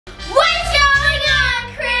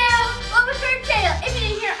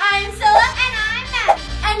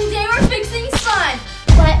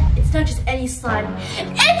it's not just any slime. It's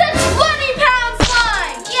a 20-pound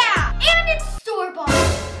slime! Yeah! And it's store-bought.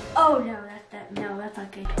 Oh no, that's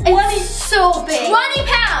not good. It's so big. 20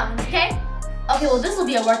 pounds, okay? Okay, well this will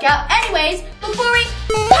be a workout. Anyways, before we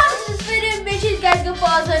pop this video, make sure you guys go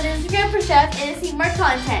follow us on Instagram for chefs and see more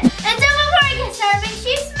content. And then before I get started, make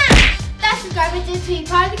sure you smash that subscribe button to be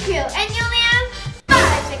part of the crew. And you only have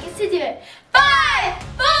 5 seconds to do it. 5,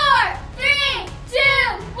 4, 3,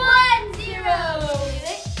 2, 1, 0.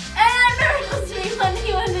 And remember to see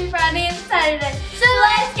Monday, Wednesday, Friday, and Saturday. So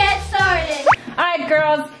let's get started. All right,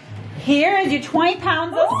 girls. Here is your 20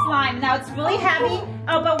 pounds of slime. Now it's really heavy.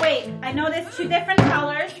 Oh, but wait. I know there's 2 different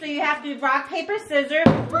colors, so you have to do rock, paper, scissors.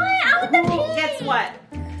 What? I want the pink. Guess what?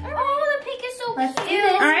 Oh, the pink is so Let's cute. do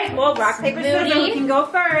this. All right, well, rock, paper, scissors. You can go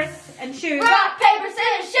first and shoot. Rock, paper,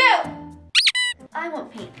 scissors, shoot. I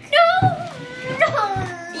want pink. No.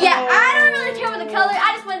 Yeah, I don't really care about the color.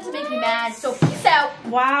 I just wanted to make you mad, so peace out.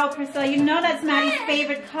 Wow, Priscilla, you know that's Maddie's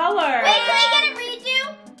favorite color. Wait, can I get a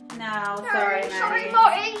redo? No, sorry, Maddie. Sorry,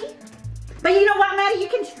 Marty. But you know what, Maddie? You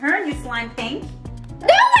can turn your slime pink. No,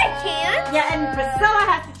 I can't. Yeah, and Priscilla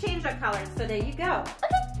has to change her color, so there you go.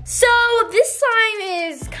 Okay. So this slime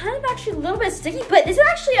is kind of actually a little bit sticky, but this is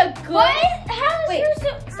actually a good. What? How is yours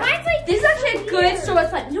so? Mine's like this is actually a good store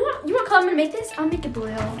slime. You want to come and make this? I'll make it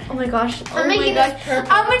blue. Oh my gosh. I'm making this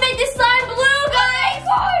purple. I'm gonna make this slime blue, guys.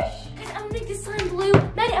 Gosh. Guys, I'm gonna make this slime blue.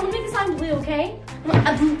 Maddie, I'm gonna make this slime blue, okay?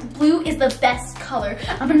 Blue is the best color.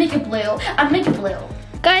 I'm gonna make it blue. I'm gonna make it blue.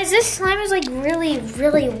 Guys, this slime is like really,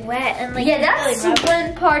 really wet and like that's really the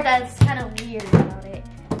one part that's kind of weird about it.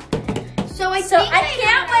 So I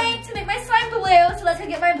can't wait to make my slime blue. So let's go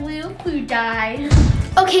get my blue food dye.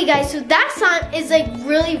 Okay, guys, so that slime is like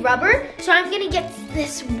really rubber. So I'm gonna get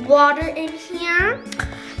this water in here.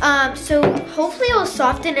 So hopefully it will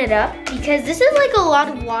soften it up because this is like a lot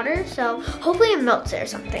of water. So hopefully it melts it or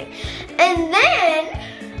something. And then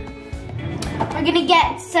we're gonna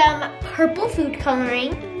get some purple food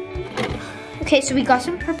coloring. Okay, so we got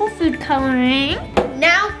some purple food coloring.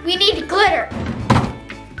 Now we need glitter.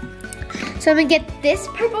 So I'm gonna get this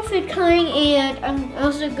purple food coloring and I'm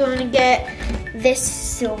also going to get this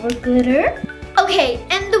silver glitter. Okay,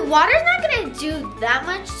 and the water's not gonna do that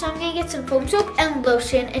much, so I'm gonna get some foam soap and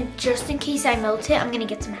lotion, and just in case I melt it, I'm gonna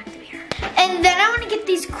get some activator. And then I wanna get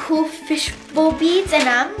these cool fishbowl beads, and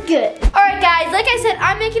I'm good. All right, guys, like I said,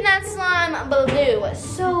 I'm making that slime blue.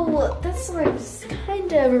 So that slime's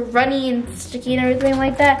kind of runny and sticky and everything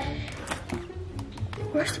like that.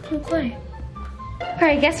 Where's the blue clay? All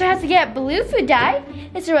right, I guess I have to get blue food dye.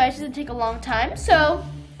 It's alright, it doesn't take a long time. So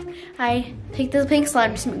I take this pink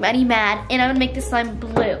slime to make Maddie mad, and I'm gonna make this slime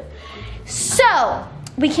blue. So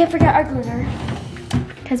we can't forget our glitter,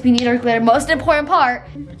 because we need our glitter. Most important part.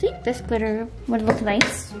 I think this glitter would look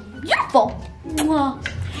nice. Beautiful. Mwah.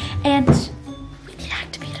 And we need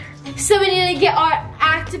activator. So we need to get our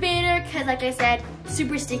activator, because like I said,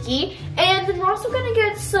 super sticky. And then we're also gonna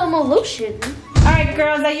get some lotion. All right,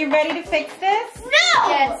 girls, are you ready to fix this? No!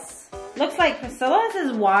 Yes. Looks like Priscilla's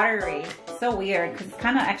is watery. So weird, because it's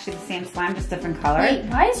kind of actually the same slime, just different color. Wait,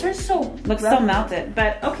 why is hers so Looks rubber? so melted,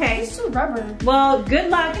 but okay. It's so rubber. Well, good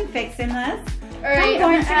luck in fixing this. All right, I'm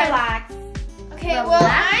going to relax. Okay, well,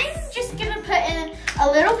 I'm just gonna put in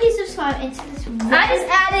a little piece of slime into this water. I just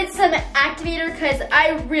added some activator because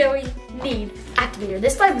I really need activator.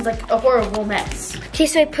 This slime is like a horrible mess. Okay,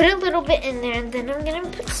 so I put a little bit in there, and then I'm gonna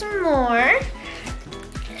put some more.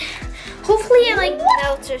 Hopefully it like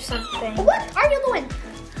melts or something. What are you doing?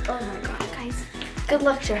 Oh my god, guys. Good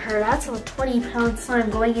luck to her. That's a 20-pound slime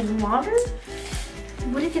going in water.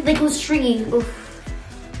 What if it like was stringy? Oof.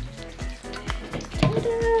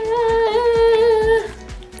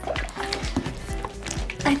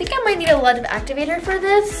 I think I might need a lot of activator for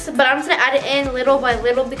this, but I'm just gonna add it in little by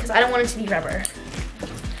little because I don't want it to be rubber.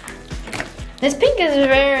 This pink is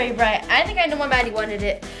very bright. I think I know why Maddie wanted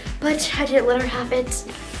it, but I didn't let her have it.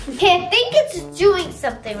 Okay, I think it's doing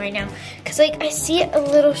something right now. Cause like I see it a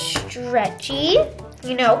little stretchy,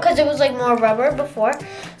 you know, cause it was like more rubber before.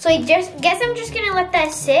 So I guess I'm just gonna let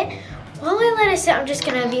that sit. While I let it sit, I'm just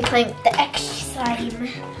gonna be playing with the extra slime.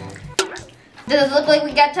 Does it look like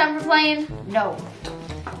we got time for playing? No.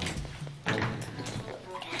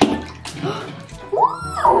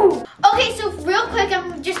 Woo! Okay, so real quick,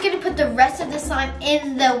 I'm just gonna put the rest of the slime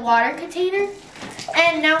in the water container.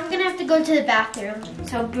 And now I'm gonna have to go to the bathroom.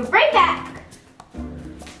 So be right back.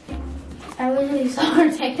 I literally saw her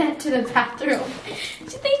take that to the bathroom.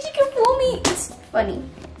 She thinks she can fool me. It's funny.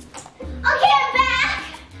 Okay, I'm back.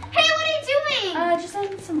 Hey, what are you doing? Just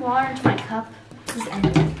adding some water into my cup. This is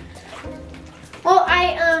empty. Well,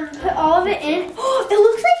 I put all of it in. It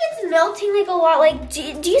looks like it's melting like a lot. Like, do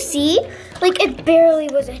you see? Like it barely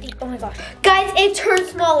was any. Oh my gosh, guys, it turned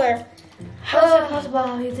smaller. How is that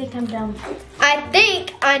possible? You think I'm dumb? I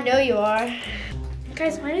think I know you are.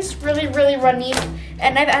 Guys, mine is really, really runny,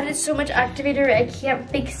 and I've added so much activator I can't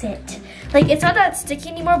fix it. Like, it's not that sticky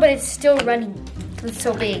anymore, but it's still running. It's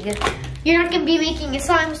so big. You're not gonna be making a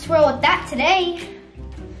slime swirl with that today.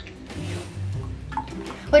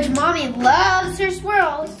 Which mommy loves her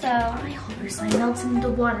swirls, so. I hope your slime melts into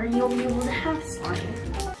the water and you'll be able to have slime.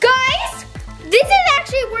 Guys, this is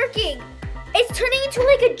actually working. It's turning into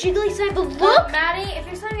like a jiggly slime, but look. Maddie, if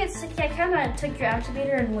your slime gets sticky, I kind of took your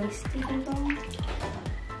activator and wasted it all.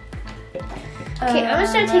 Okay, I'm gonna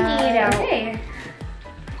start taking it out. Okay.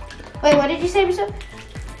 Wait, what did you say, Michelle?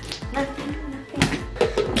 Nothing.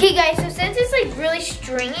 Okay, guys, so since it's like really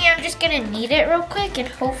stringy, I'm just gonna knead it real quick and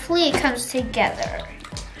hopefully it comes together.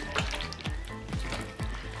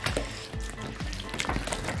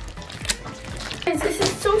 Guys, this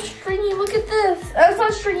is so stringy. Look at this. It's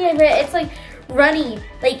not stringy, but it's like runny.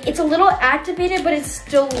 Like, it's a little activated, but it's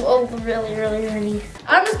still really, really runny.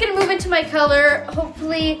 I'm just gonna move into my color.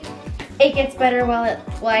 Hopefully, it gets better while I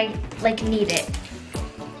like knead it.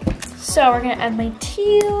 So we're gonna add my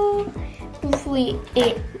teal. Hopefully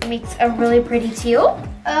it makes a really pretty teal.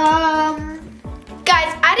 Guys,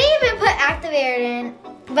 I didn't even put activator in,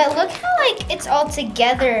 but look how like it's all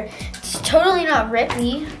together. It's totally not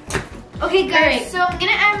rippy. Okay, guys, Alright. so I'm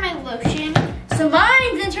gonna add my lotion. So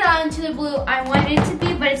mine didn't turn out into the blue I wanted it to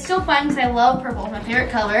be, but it's still fine because I love purple. It's my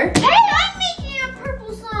favorite color. Hey, I'm making a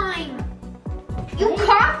purple slime. You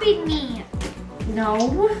copied me.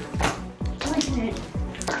 No. I didn't.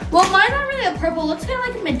 Well, mine's not really a purple. It looks kind of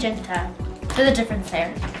like a magenta. There's a difference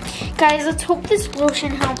there. Guys, let's hope this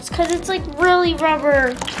lotion helps because it's like really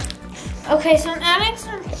rubber. Okay, so I'm adding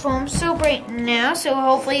some foam soap right now, so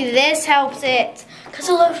hopefully this helps it because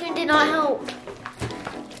the lotion did not help.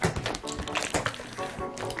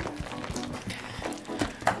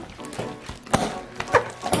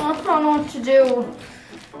 I don't know what to do.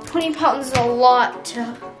 20 pounds is a lot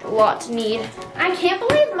to need. I can't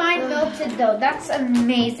believe mine melted though. That's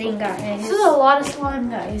amazing, guys. This is a lot of slime,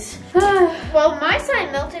 guys. Well, my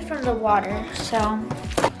slime melted from the water, so.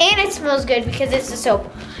 And it smells good because it's the soap.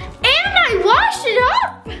 And I washed it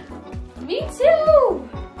up! Me too!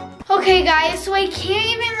 Okay, guys, so I can't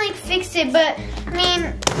even like fix it, but I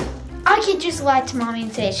mean, I could just lie to mommy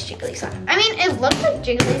and say it's jiggly slime. I mean, it looks like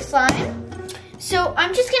jiggly slime. So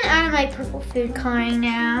I'm just gonna add my purple food coloring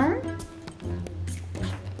now.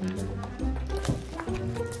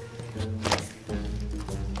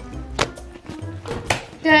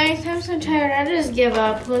 Guys, I'm so tired. I just give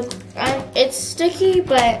up. Look, it's sticky,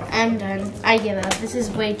 but I'm done. I give up. This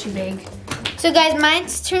is way too big. So guys,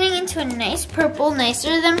 mine's turning into a nice purple,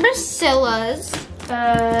 nicer than Priscilla's.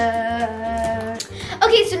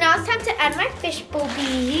 Okay, so now it's time to add my fishbowl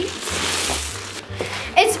beads.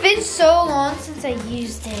 It's been so long since I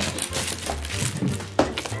used it.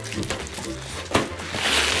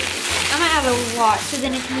 I'm gonna add a lot so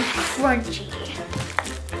then it can be crunchy.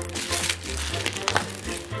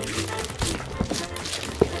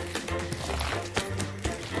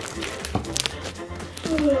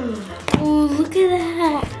 Ooh, look at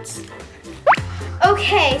that.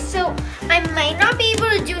 Okay, so I might not be able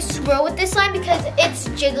to do a swirl with this slime because it's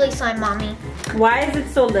jiggly slime, mommy. Why is it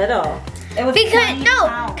so little? It was Because 20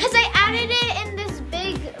 pounds. because I added it in this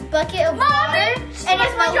big bucket of water and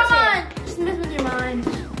it melted. Just mess with your mind.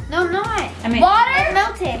 No, I'm not. I mean, Water? It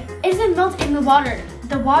melted. It doesn't melt in the water.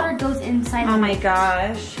 The water goes inside. oh my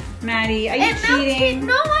gosh. Maddie, are you It melted. cheating?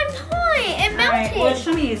 No, I'm not. It All melted. right, well,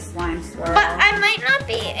 show me your slime swirl. But I might not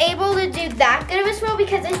be able to do that good of a swirl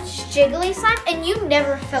because it's jiggly slime and you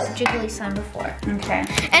never felt jiggly slime before. Okay.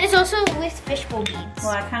 And it's also with fishbowl beads. Well,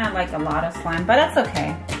 I kind of like a lot of slime, but that's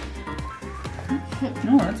okay.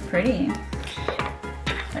 Oh, that's pretty.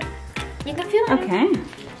 You can feel it. Okay.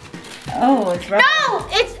 Oh, it's rubber. No,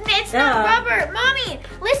 it's not rubber. Mommy,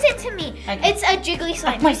 listen to me. Okay. It's a jiggly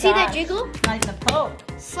slime. Oh my you see that gosh. jiggle? Not even a poke.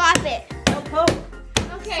 Slap it. No poke.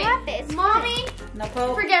 Okay. Slap it. It's Mommy, No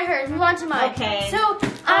poke. forget her. Move on to mine. Okay. So,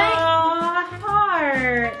 Oh,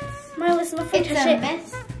 hearts. my listen, before you It's touch a it.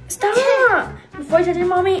 mess. Stop! Before I touch it,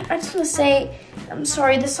 Mommy, I just want to say, I'm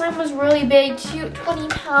sorry, the slime was really big, 20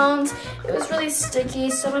 pounds. It was really sticky,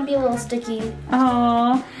 so it might be a little sticky.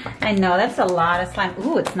 Oh, I know, that's a lot of slime.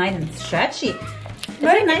 Ooh, it's nice and stretchy. Is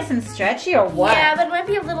it nice and stretchy or what? Yeah, but it might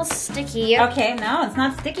be a little sticky. Okay, no, it's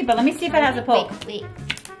not sticky, but let me see if it has a poke. Wait.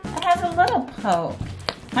 It has a little poke.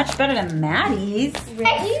 Much better than Maddy's. Excuse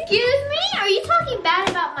me? Are you talking bad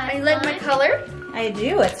about my slime? I like my color. I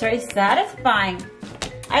do. It's very satisfying.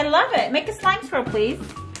 I love it. Make a slime swirl, please.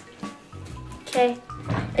 Okay.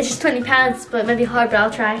 It's just 20 pounds, but it might be hard, but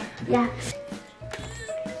I'll try. Yeah.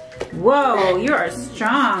 Whoa, you are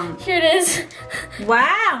strong. Here it is.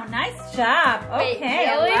 Wow, nice job. Wait, Okay,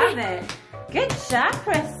 really? I love it. Good job,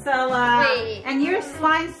 Priscilla. Wait. And your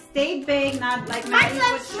slime stayed big, not like My Maddy's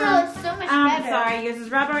slime was swirl shrunk. is so much better. Sorry, yours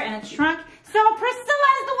is rubber and it shrunk. So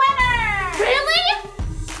Priscilla's the winner. Really?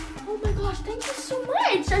 Oh my gosh, thank you so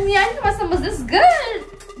much. I mean, I didn't know my slime was this good.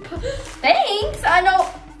 Thanks. I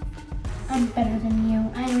know I'm better than you.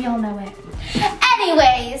 We all know it.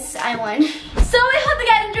 Anyways, I won. So we hope you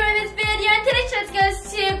guys enjoyed this video. And today's shout goes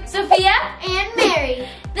to Sophia And Mary.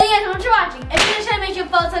 Thank you guys so much for watching. If you're trying to make sure you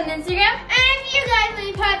follow us on Instagram. And if you guys want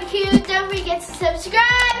to be part of the crew, don't forget to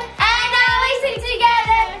subscribe. And always stick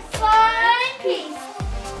together. Slime peace.